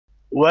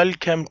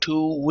Welcome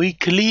to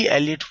weekly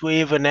Elliott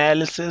Wave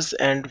analysis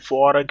and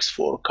Forex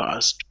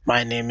forecast.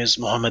 My name is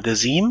Mohammed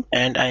Azim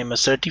and I am a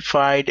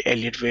certified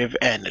Elliott Wave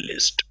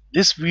analyst.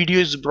 This video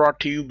is brought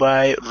to you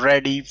by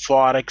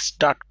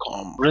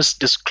ReadyForex.com. Risk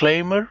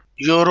disclaimer.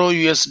 Euro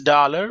US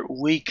dollar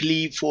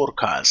weekly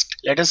forecast.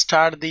 Let us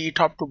start the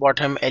top to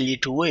bottom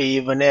Elliott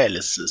Wave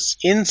analysis.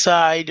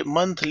 Inside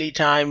monthly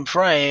time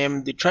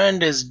frame, the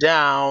trend is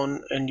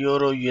down in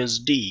Euro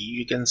USD.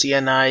 You can see a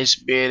nice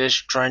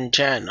bearish trend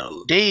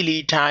channel.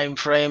 Daily time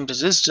frame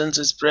resistance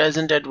is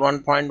present at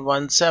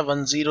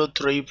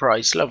 1.1703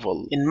 price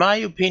level. In my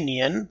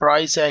opinion,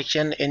 price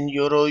action in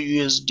Euro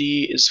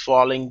USD is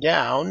falling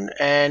down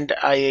and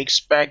I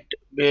expect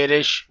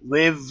bearish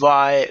wave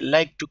Y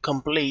leg to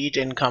complete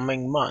in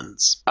coming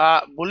months.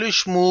 A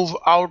bullish move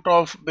out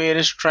of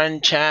bearish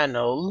trend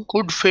channel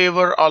could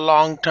favor a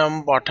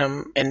long-term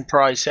bottom in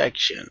price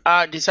action.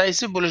 A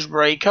decisive bullish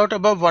breakout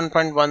above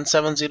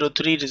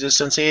 1.1703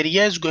 resistance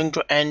area is going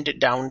to end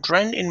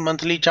downtrend in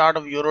monthly chart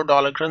of euro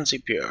dollar currency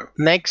pair.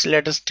 Next,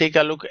 let us take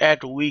a look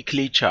at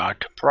weekly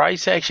chart.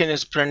 Price action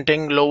is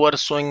printing lower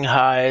swing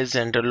highs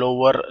and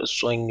lower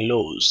swing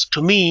lows.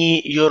 To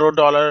me, euro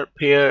dollar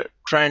pair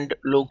trend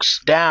looks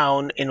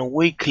down in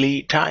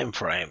weekly time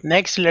frame.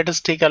 Next, let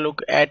us take a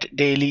look at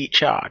daily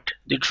chart.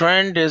 The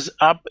trend is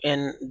up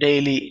in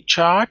daily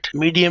chart.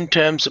 Medium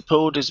term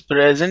support is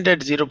present at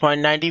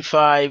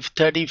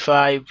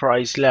 0.9535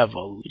 price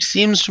level. It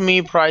seems to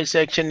me price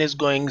action is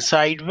going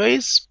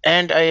sideways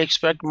and I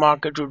expect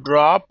market to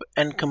drop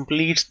and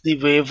complete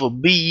the wave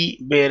B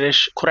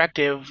bearish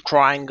corrective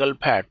triangle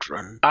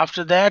pattern.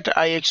 After that,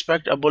 I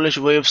expect a bullish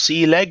wave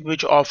C leg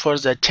which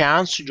offers a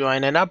chance to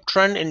join an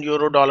uptrend in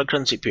euro dollar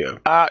currency pair.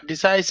 A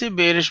decisive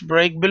bearish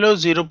break below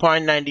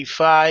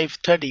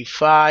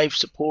 0.9535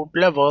 support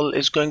level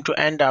is going to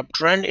end up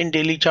trend in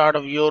daily chart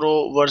of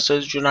euro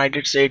versus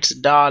United States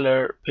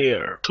dollar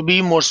pair. To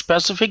be more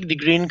specific, the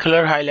green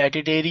color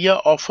highlighted area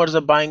offers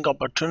a buying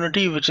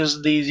opportunity which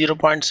is the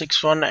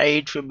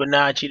 0.618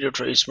 Fibonacci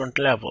retracement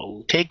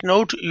level. Take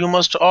note, you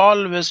must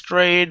always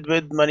trade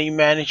with money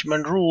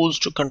management rules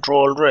to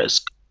control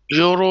risk.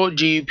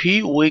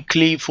 EURJPY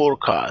weekly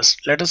forecast.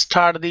 Let us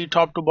start the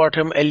top to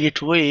bottom Elliott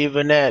Wave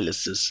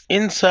analysis.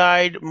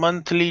 Inside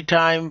monthly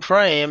time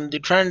frame, the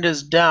trend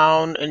is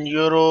down in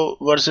euro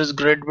versus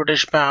Great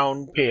British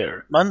pound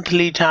pair.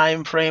 Monthly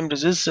time frame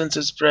resistance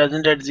is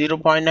present at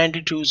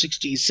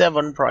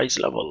 0.9267 price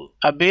level.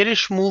 A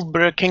bearish move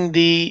breaking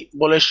the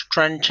bullish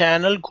trend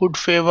channel could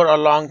favor a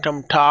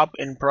long-term top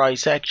in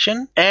price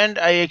action, and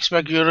I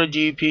expect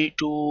EURJPY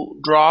to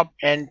drop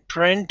and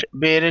print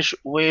bearish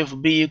wave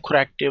B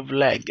corrective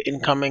leg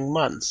in coming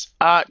months.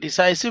 A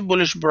decisive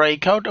bullish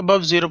breakout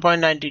above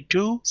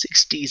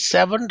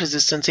 0.9267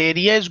 resistance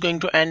area is going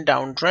to end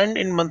downtrend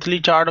in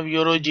monthly chart of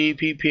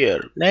EURJPY pair.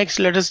 Next,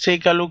 let us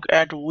take a look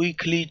at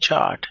weekly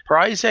chart.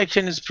 Price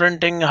action is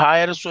printing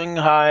higher swing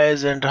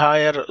highs and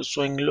higher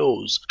swing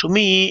lows. To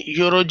me,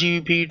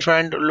 EURJPY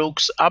trend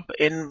looks up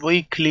in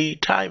weekly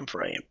time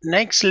frame.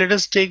 Next, let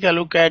us take a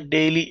look at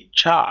daily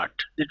chart.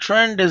 The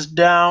trend is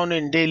down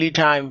in daily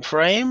time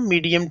frame.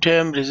 Medium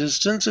term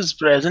resistance is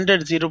present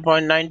at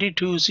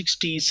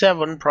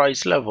 0.9267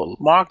 price level.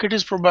 Market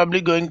is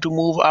probably going to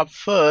move up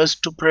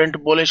first to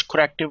print bullish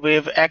corrective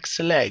wave X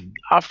leg.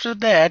 After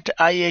that,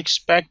 I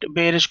expect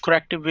bearish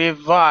corrective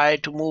wave Y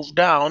to move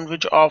down,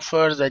 which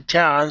offers a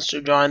chance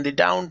to join the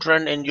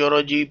downtrend in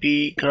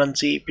EURJPY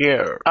currency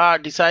pair. A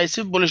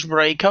decisive bullish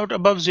breakout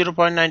above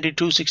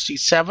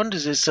 0.9267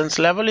 resistance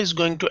level is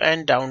going to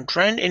end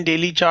downtrend in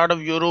daily chart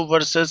of euro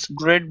versus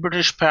Great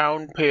British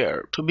pound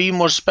pair. To be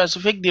more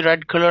specific, the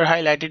red color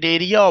highlighted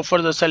area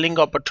offers a selling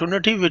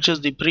opportunity which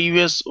is the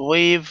previous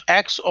wave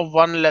X of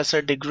one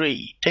lesser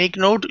degree. Take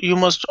note, you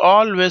must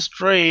always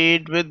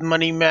trade with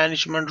money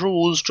management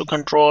rules to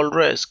control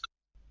risk.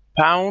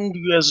 Pound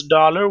US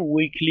dollar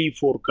weekly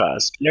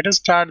forecast. Let us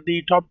start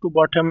the top to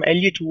bottom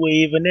Elliott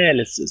Wave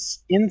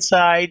analysis.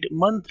 Inside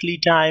monthly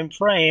time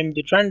frame,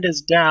 the trend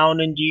is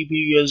down in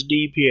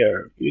GBPUSD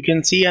pair. You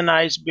can see a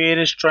nice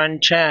bearish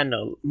trend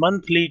channel.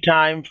 Monthly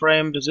time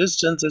frame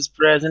resistance is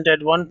present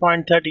at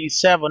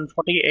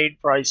 1.3748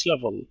 price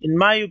level. In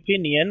my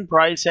opinion,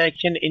 price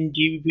action in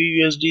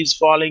GBPUSD is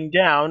falling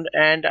down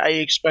and I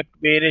expect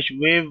bearish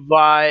wave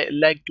Y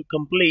leg to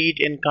complete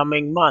in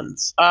coming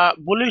months. A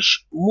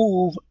bullish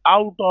move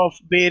out of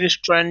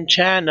bearish trend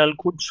channel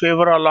could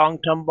favor a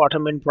long-term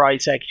bottom in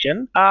price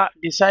action. A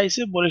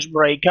decisive bullish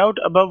breakout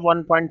above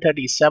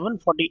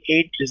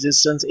 1.3748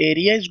 resistance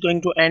area is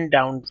going to end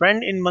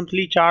downtrend in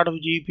monthly chart of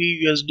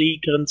GBPUSD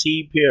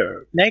currency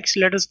pair. Next,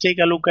 let us take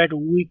a look at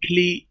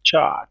weekly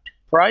chart.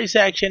 Price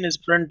action is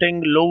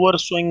printing lower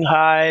swing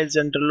highs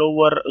and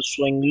lower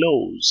swing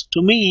lows.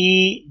 To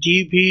me,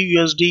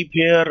 GBPUSD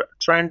pair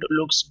trend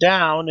looks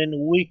down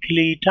in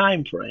weekly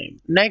time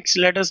frame. Next,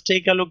 let us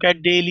take a look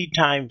at daily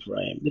time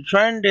frame. The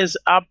trend is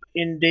up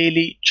in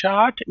daily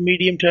chart.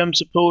 Medium term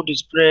support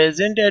is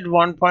present at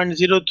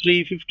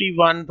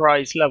 1.0351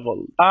 price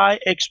level. I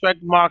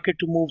expect market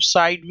to move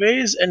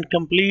sideways and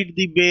complete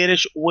the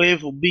bearish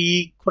wave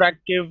B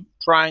corrective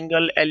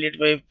triangle Elliott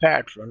wave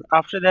pattern.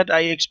 After that,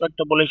 I expect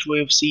a bullish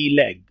wave C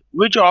leg,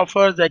 which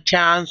offers the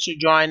chance to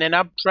join an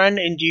uptrend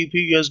in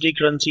GBPUSD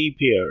currency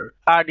pair.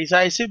 A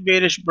decisive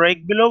bearish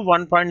break below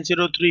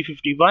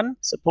 1.0351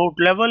 support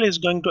level is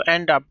going to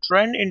end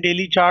uptrend in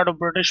daily chart of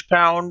British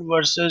pound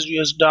versus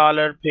US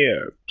dollar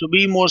pair. To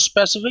be more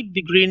specific,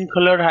 the green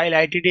color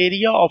highlighted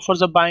area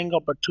offers a buying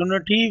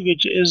opportunity,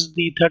 which is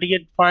the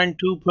 38.2%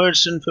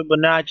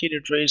 Fibonacci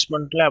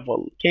retracement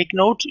level. Take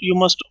note, you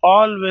must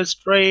always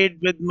trade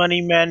with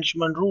money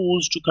management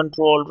rules to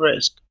control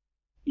risk.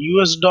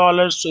 US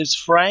dollar Swiss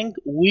franc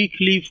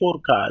weekly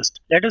forecast.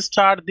 Let us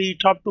start the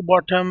top to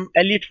bottom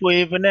Elliott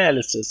wave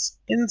analysis.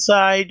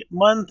 Inside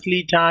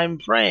monthly time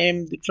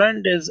frame, the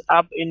trend is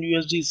up in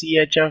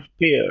USDCHF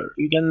pair.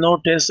 You can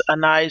notice a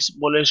nice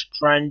bullish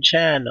trend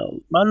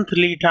channel.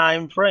 Monthly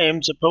time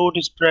frame support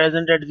is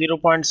present at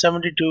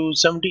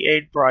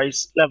 0.7278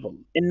 price level.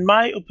 In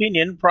my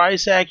opinion,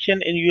 price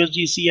action in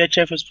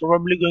USDCHF is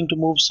probably going to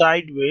move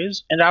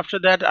sideways, and after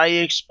that I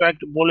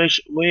expect bullish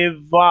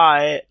wave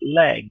Y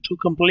leg to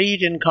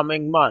complete in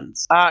coming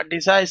months. A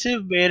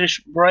decisive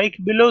bearish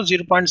break below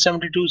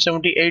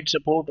 0.7278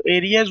 support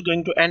area is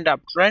going to end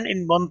up trend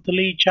in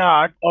monthly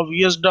chart of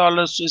US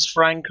dollar Swiss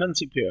franc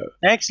currency pair.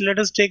 Next, let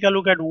us take a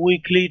look at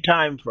weekly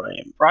time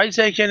frame. Price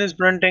action is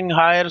printing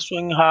higher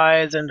swing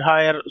highs and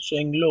higher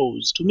swing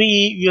lows. To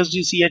me,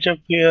 USD CHF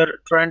pair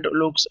trend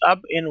looks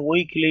up in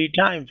weekly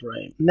time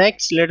frame.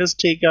 Next, let us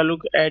take a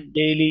look at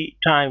daily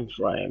time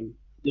frame.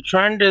 The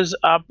trend is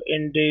up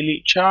in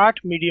daily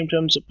chart. Medium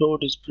term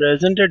support is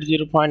present at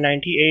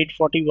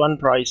 0.9841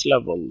 price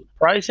level.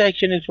 Price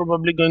action is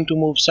probably going to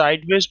move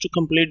sideways to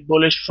complete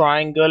bullish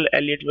triangle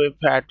Elliott wave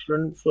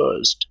pattern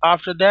first.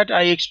 After that,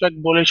 I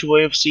expect bullish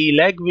wave C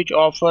leg, which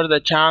offer the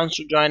chance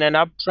to join an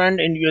uptrend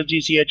in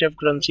USD/CHF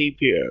currency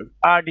pair.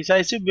 A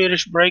decisive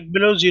bearish break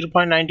below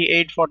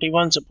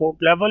 0.9841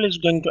 support level is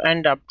going to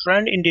end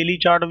uptrend in daily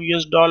chart of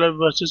US dollar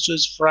versus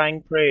Swiss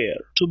franc pair.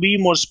 To be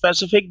more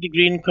specific, the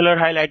green color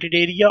highlighted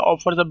area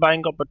offers a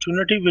buying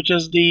opportunity, which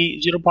is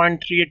the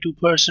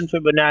 0.32%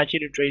 Fibonacci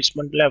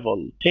retracement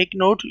level. Take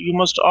note, you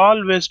must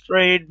always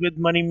trade with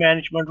money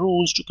management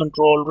rules to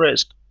control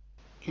risk.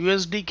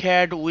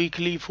 USDCAD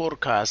weekly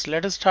forecast.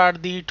 Let us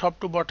start the top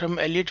to bottom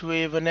Elliott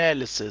wave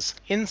analysis.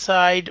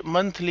 Inside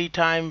monthly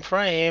time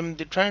frame,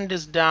 the trend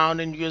is down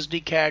in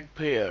USDCAD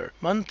pair.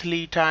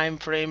 Monthly time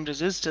frame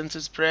resistance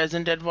is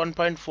present at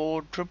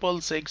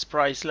 1.4666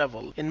 price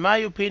level. In my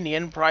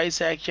opinion,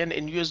 price action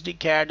in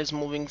USDCAD is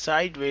moving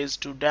sideways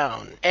to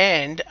down,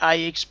 and I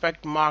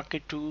expect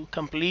market to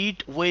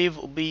complete wave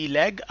B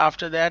leg.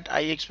 After that, I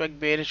expect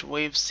bearish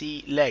wave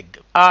C leg.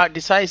 A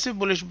decisive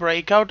bullish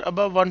breakout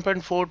above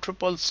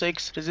 1.4666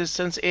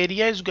 resistance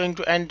area is going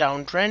to end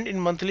downtrend in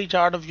monthly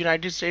chart of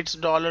United States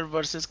dollar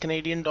versus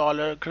Canadian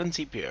dollar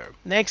currency pair.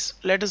 Next,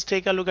 let us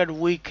take a look at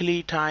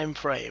weekly time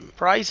frame.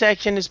 Price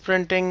action is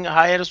printing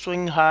higher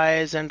swing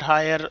highs and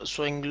higher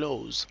swing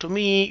lows. To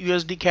me,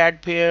 USD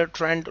CAD pair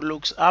trend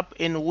looks up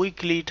in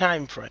weekly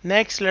time frame.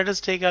 Next, let us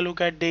take a look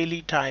at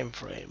daily time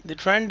frame. The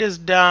trend is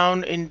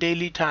down in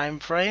daily time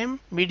frame.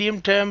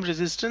 Medium term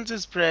resistance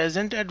is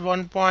present at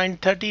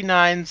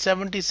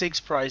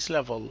 1.3976 price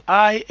level.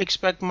 I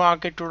expect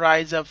market to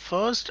rise up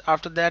first.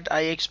 After that,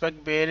 I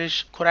expect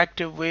bearish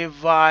corrective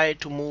wave Y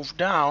to move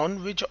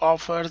down, which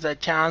offers a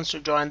chance to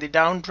join the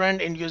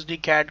downtrend in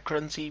USD CAD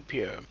currency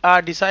pair.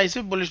 A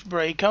decisive bullish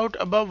breakout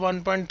above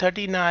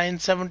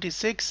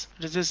 1.3976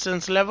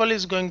 resistance level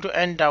is going to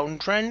end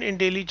downtrend in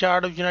daily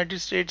chart of United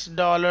States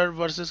dollar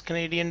versus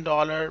Canadian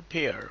dollar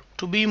pair.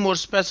 To be more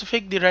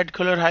specific, the red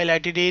color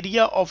highlighted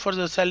area offers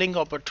a selling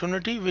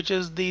opportunity, which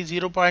is the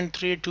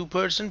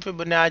 0.32%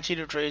 Fibonacci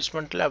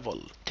retracement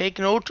level. Take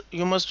note,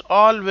 you must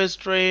always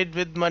trade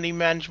with money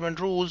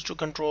management rules to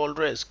control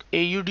risk.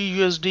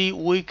 AUD/USD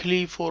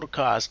weekly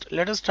forecast.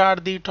 Let us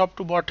start the top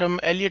to bottom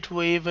Elliott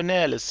wave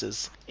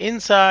analysis.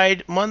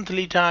 Inside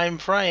monthly time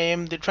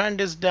frame, the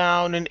trend is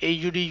down in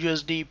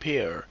AUD/USD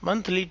pair.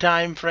 Monthly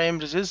time frame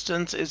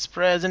resistance is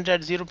present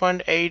at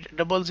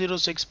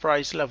 0.8006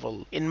 price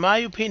level. In my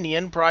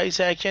opinion, price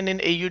action in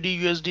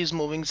AUD/USD is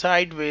moving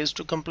sideways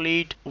to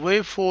complete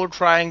wave 4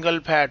 triangle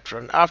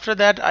pattern. After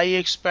that, I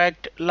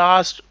expect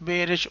last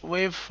bearish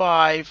wave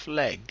 5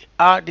 leg.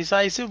 A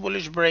decisive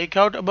bullish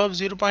breakout above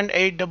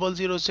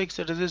 0.8006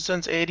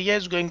 resistance area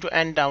is going to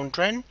end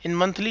downtrend in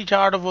monthly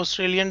chart of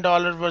Australian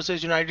dollar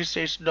versus United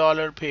States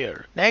dollar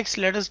pair. Next,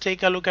 let us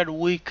take a look at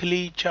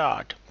weekly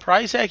chart.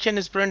 Price action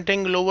is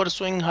printing lower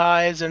swing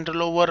highs and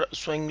lower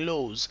swing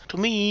lows. To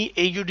me,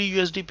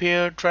 AUD/USD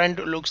pair trend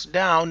looks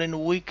down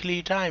in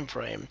weekly time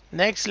frame.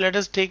 Next, let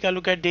us take a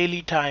look at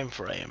daily time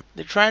frame.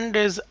 The trend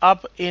is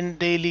up in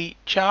daily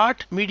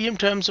chart. Medium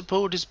term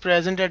support is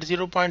present at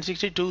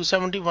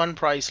 0.6271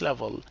 price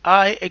level.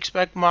 I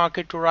expect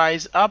market to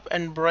rise up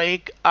and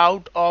break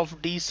out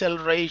of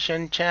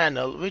deceleration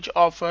channel, which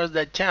offers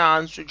the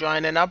chance to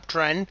join an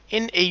uptrend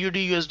in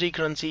AUD/USD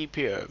currency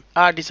pair.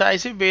 A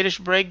decisive bearish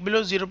break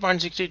below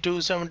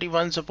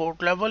 0.6271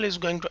 support level is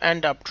going to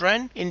end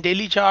uptrend in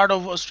daily chart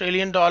of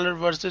Australian dollar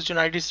versus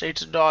United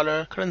States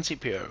dollar currency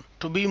pair.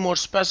 To be more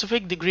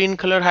specific, the green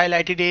color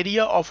highlighted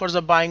area offers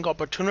a buying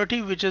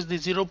opportunity, which is the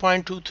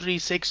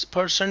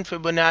 0.236%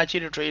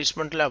 Fibonacci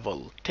retracement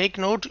level. Take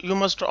note, you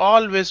must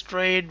always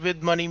trade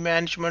with money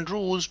management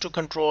rules to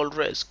control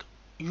risk.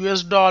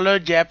 US dollar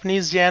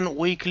Japanese yen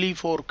weekly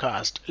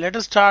forecast. Let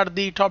us start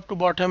the top to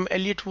bottom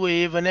Elliott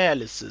Wave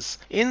analysis.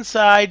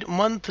 Inside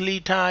monthly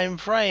time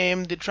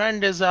frame, the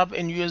trend is up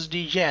in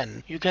USD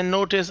yen. You can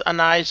notice a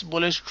nice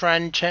bullish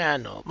trend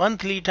channel.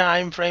 Monthly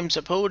time frame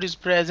support is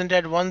present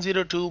at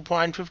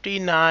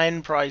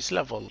 102.59 price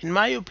level. In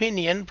my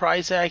opinion,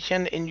 price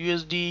action in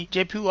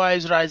USDJPY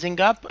is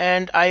rising up,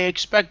 and I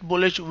expect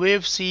bullish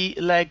wave C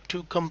leg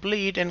to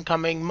complete in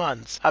coming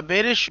months. A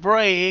bearish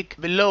break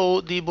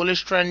below the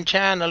bullish trend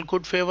channel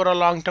could favor a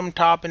long-term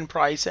top in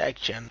price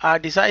action. A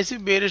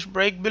decisive bearish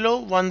break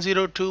below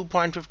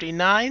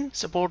 102.59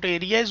 support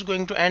area is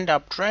going to end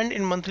uptrend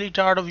in monthly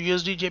chart of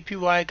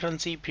USDJPY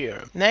currency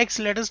pair. Next,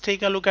 let us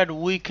take a look at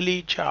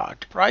weekly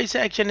chart. Price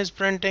action is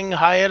printing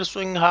higher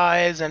swing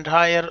highs and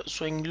higher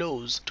swing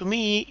lows. To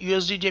me,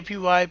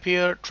 USDJPY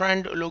pair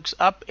trend looks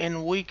up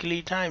in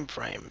weekly time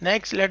frame.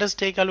 Next, let us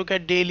take a look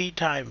at daily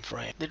time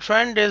frame. The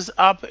trend is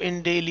up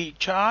in daily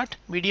chart.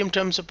 Medium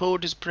term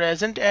support is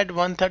present at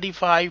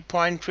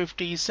 135.57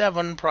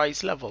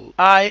 price level.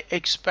 I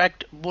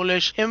expect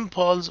bullish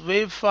impulse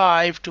wave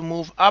 5 to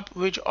move up,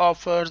 which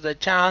offers the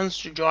chance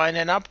to join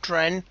an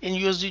uptrend in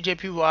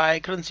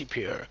USDJPY currency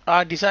pair.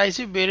 A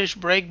decisive bearish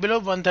break below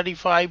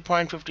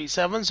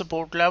 135.57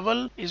 support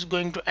level is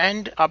going to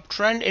end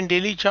uptrend in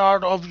daily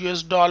chart of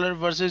US dollar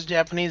versus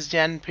Japanese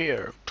yen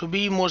pair. To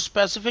be more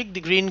specific,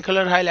 the green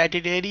color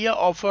highlighted area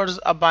offers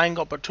a buying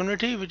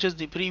opportunity, which is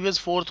the previous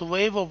fourth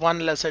wave of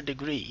one lesser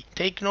degree.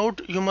 Take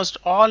note, you must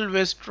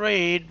always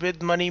trade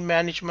with money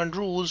management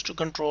rules to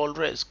control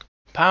risk.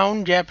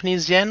 Pound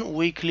Japanese yen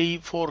weekly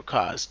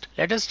forecast.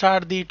 Let us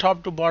start the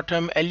top to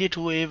bottom Elliott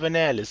Wave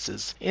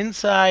analysis.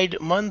 Inside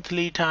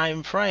monthly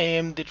time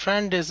frame, the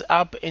trend is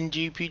up in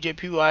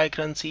GBPJPY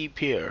currency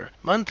pair.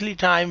 Monthly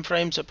time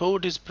frame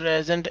support is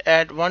present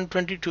at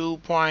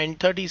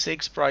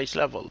 122.36 price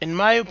level. In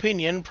my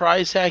opinion,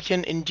 price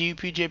action in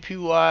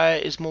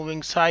GBPJPY is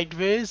moving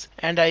sideways,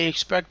 and I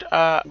expect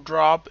a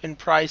drop in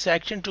price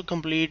action to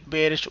complete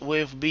bearish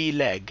wave B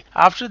leg.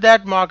 After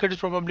that, market is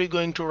probably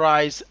going to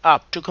rise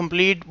up to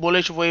complete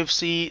bullish wave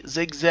C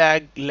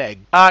zigzag leg.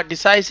 A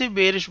decisive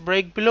bearish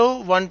break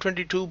below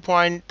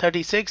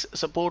 122.36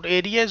 support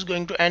area is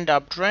going to end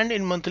uptrend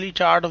in monthly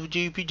chart of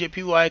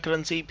GBPJPY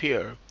currency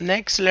pair.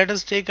 Next, let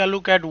us take a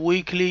look at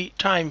weekly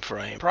time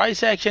frame.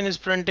 Price action is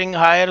printing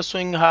higher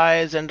swing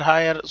highs and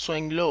higher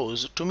swing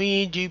lows. To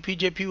me,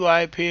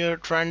 GBPJPY pair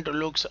trend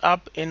looks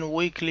up in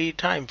weekly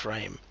time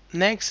frame.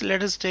 Next,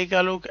 let us take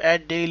a look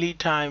at daily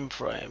time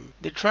frame.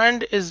 The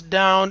trend is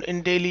down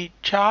in daily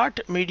chart.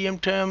 Medium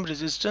term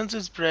resistance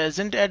is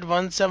present at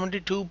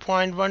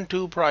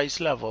 172.12 price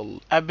level.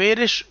 A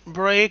bearish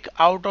break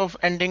out of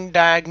ending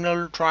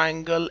diagonal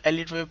triangle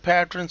Elliott wave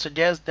pattern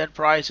suggests that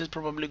price is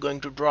probably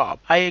going to drop.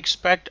 I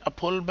expect a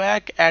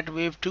pullback at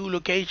wave 2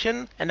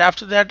 location, and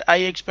after that I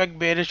expect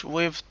bearish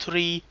wave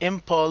 3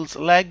 impulse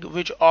leg,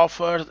 which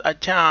offers a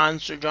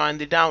chance to join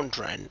the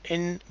downtrend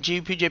in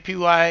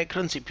GBPJPY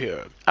currency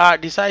pair. A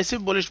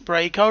decisive bullish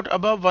breakout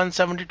above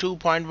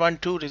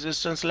 172.12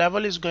 resistance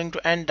level is going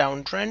to end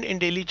downtrend in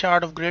daily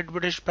chart of Great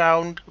British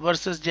Pound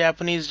versus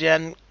Japanese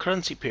yen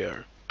currency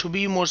pair. To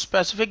be more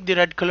specific, the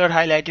red color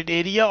highlighted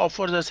area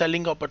offers a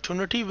selling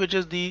opportunity, which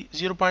is the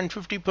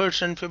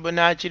 0.50%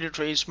 Fibonacci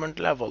retracement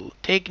level.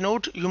 Take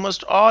note, you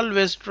must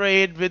always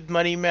trade with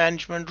money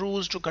management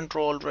rules to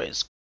control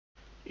risk.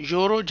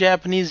 Euro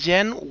Japanese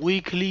yen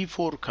weekly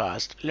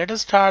forecast. Let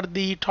us start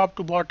the top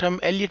to bottom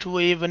Elliott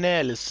Wave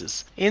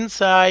analysis.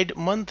 Inside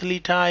monthly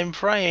time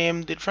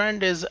frame, the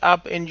trend is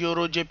up in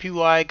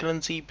EURJPY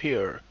currency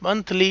pair.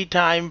 Monthly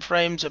time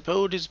frame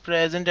support is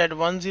present at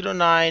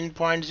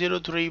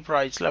 109.03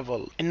 price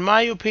level. In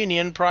my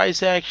opinion,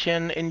 price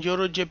action in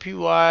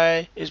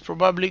EURJPY is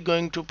probably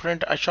going to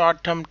print a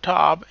short-term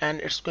top, and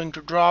it's going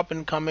to drop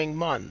in coming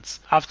months.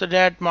 After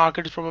that,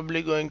 market is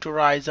probably going to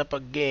rise up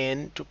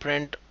again to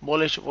print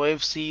bullish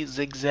wave C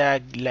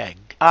zigzag leg.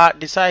 A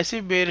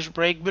decisive bearish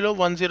break below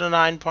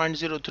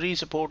 109.03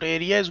 support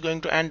area is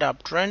going to end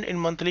uptrend in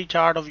monthly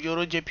chart of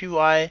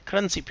EURJPY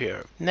currency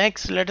pair.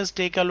 Next, let us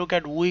take a look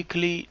at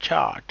weekly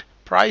chart.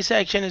 Price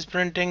action is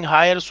printing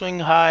higher swing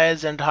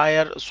highs and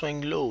higher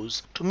swing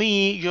lows. To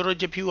me,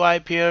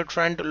 EURJPY pair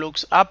trend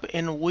looks up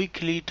in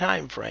weekly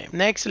time frame.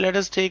 Next, let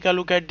us take a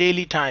look at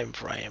daily time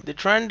frame. The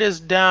trend is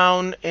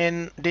down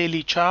in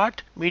daily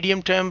chart.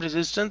 Medium term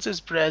resistance is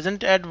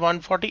present at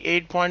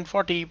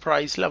 148.40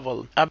 price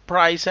level. A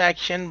price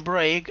action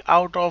break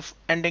out of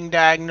ending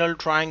diagonal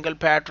triangle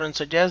pattern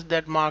suggests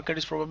that market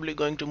is probably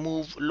going to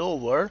move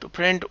lower to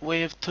print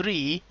wave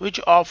 3, which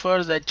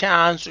offers a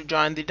chance to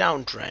join the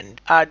downtrend.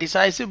 A decisive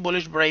decisive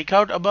bullish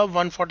breakout above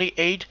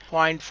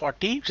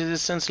 148.40.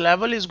 Resistance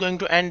level is going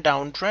to end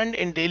downtrend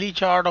in daily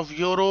chart of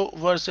Euro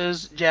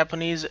versus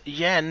Japanese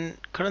yen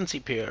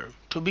currency pair.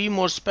 To be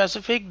more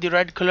specific, the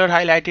red color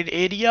highlighted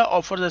area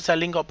offers a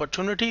selling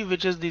opportunity,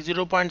 which is the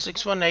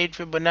 0.618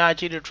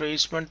 Fibonacci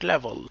retracement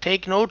level.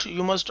 Take note,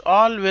 you must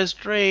always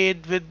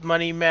trade with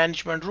money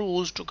management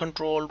rules to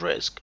control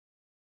risk.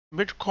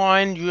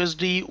 Bitcoin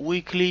USD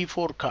weekly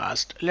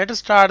forecast. Let us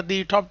start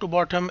the top to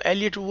bottom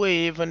Elliott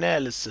Wave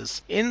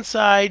analysis.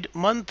 Inside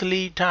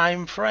monthly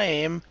time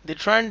frame, the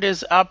trend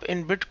is up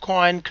in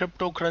Bitcoin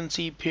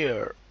cryptocurrency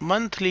pair.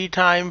 Monthly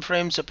time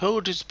frame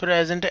support is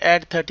present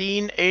at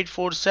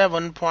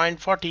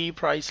 13847.40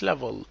 price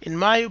level. In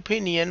my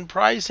opinion,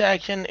 price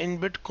action in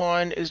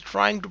Bitcoin is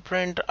trying to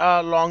print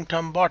a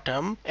long-term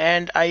bottom,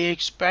 and I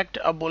expect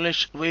a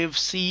bullish wave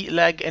C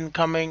leg in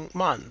coming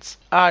months.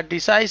 A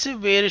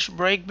decisive bearish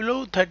break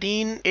below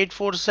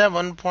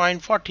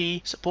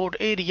 13847.40 support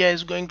area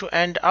is going to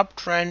end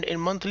uptrend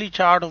in monthly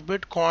chart of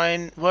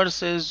Bitcoin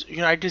versus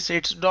United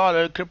States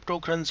dollar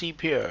cryptocurrency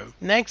pair.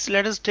 Next,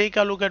 let us take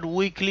a look at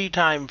weekly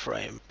time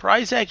frame.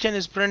 Price action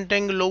is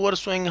printing lower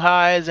swing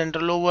highs and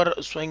lower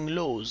swing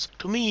lows.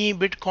 To me,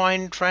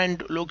 Bitcoin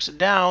trend looks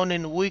down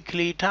in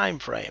weekly time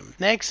frame.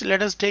 Next,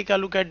 let us take a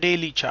look at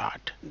daily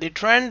chart. The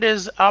trend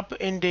is up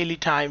in daily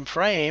time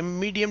frame.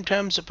 Medium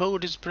term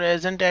support is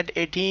present at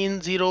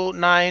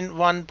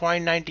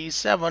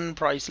 18091.97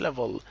 price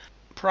level.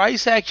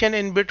 Price action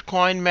in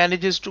Bitcoin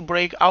manages to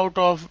break out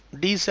of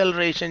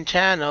deceleration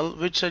channel,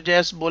 which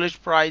suggests bullish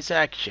price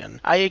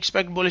action. I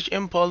expect bullish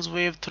impulse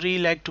wave 3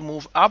 leg to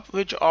move up,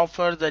 which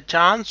offers the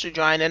chance to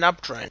join an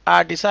uptrend.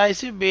 A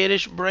decisive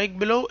bearish break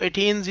below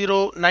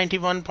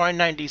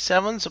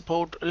 18091.97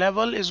 support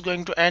level is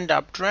going to end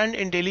uptrend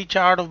in daily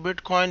chart of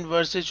Bitcoin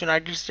versus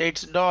United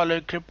States dollar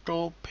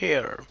crypto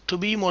pair. To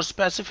be more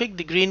specific,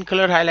 the green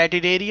color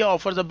highlighted area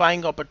offers a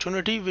buying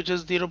opportunity, which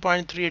is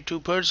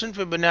 0.382%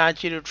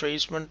 Fibonacci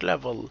retracement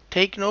level.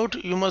 Take note,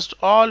 you must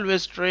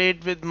always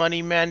trade with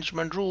money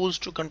management rules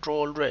to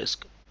control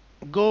risk.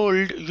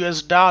 Gold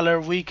US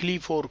dollar weekly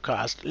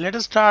forecast. Let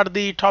us start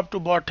the top to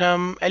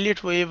bottom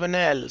Elliott Wave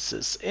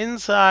analysis.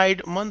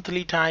 Inside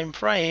monthly time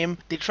frame,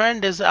 the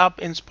trend is up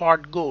in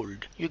spot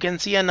gold. You can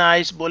see a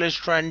nice bullish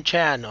trend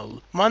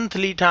channel.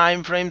 Monthly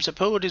time frame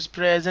support is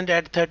present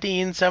at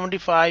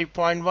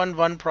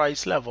 1375.11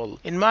 price level.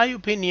 In my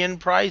opinion,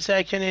 price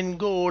action in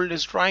gold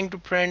is trying to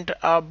print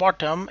a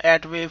bottom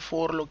at wave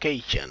 4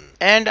 location,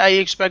 and I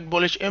expect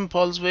bullish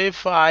impulse wave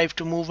 5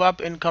 to move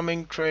up in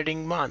coming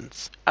trading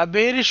months. A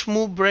bearish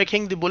move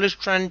breaking the bullish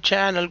trend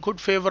channel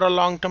could favor a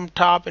long-term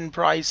top in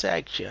price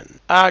action.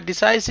 A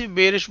decisive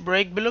bearish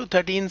break below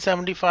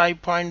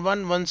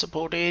 1375.11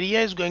 support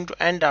area is going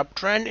to end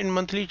uptrend in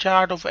monthly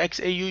chart of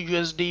XAU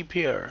USD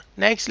pair.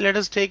 Next, let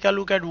us take a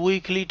look at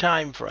weekly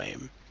time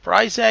frame.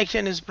 Price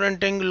action is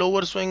printing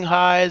lower swing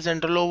highs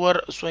and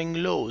lower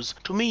swing lows.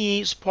 To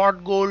me,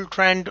 spot gold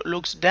trend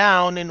looks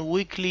down in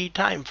weekly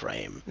time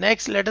frame.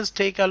 Next, let us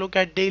take a look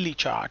at daily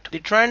chart. The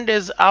trend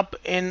is up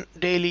in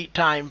daily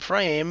time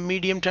frame.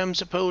 Medium term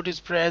support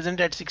is present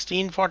at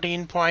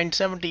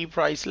 1614.70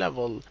 price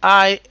level.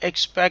 I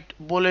expect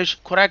bullish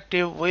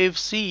corrective wave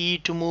C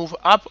to move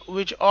up,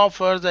 which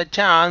offers a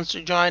chance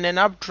to join an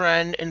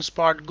uptrend in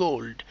spot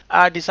gold.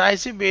 A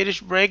decisive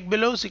bearish break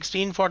below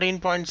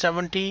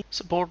 1614.70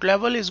 support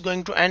level is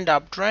going to end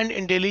uptrend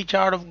in daily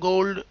chart of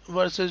gold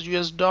versus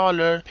US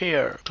dollar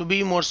pair. To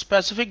be more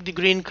specific, the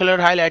green color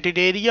highlighted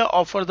area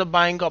offers the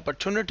buying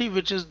opportunity,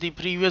 which is the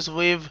previous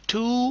wave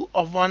 2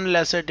 of one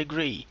lesser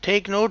degree.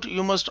 Take note,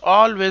 you must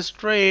always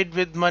trade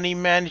with money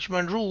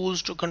management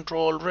rules to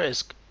control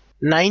risk.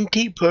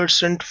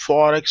 90%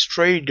 Forex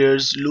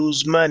traders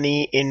lose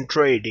money in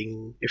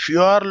trading. If you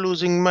are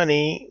losing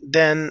money,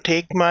 then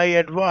take my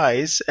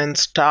advice and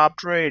stop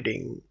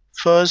trading.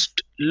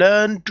 First,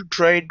 learn to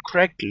trade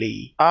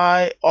correctly.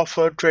 I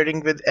offer trading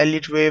with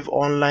Elliott Wave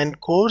online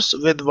course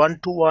with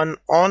one-to-one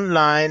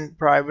online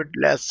private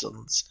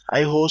lessons.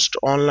 I host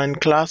online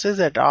classes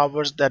at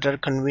hours that are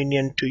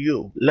convenient to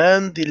you.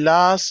 Learn the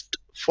last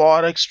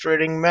Forex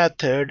trading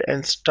method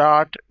and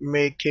start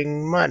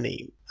making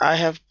money. I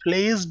have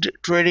placed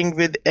trading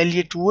with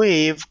Elliott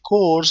Wave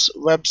course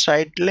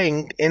website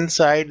link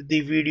inside the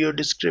video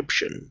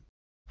description.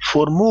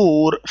 For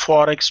more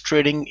Forex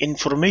trading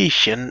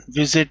information,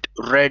 visit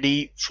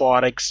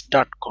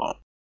readyforex.com.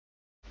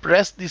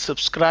 Press the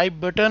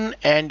subscribe button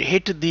and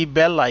hit the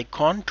bell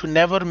icon to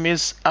never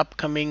miss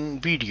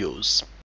upcoming videos.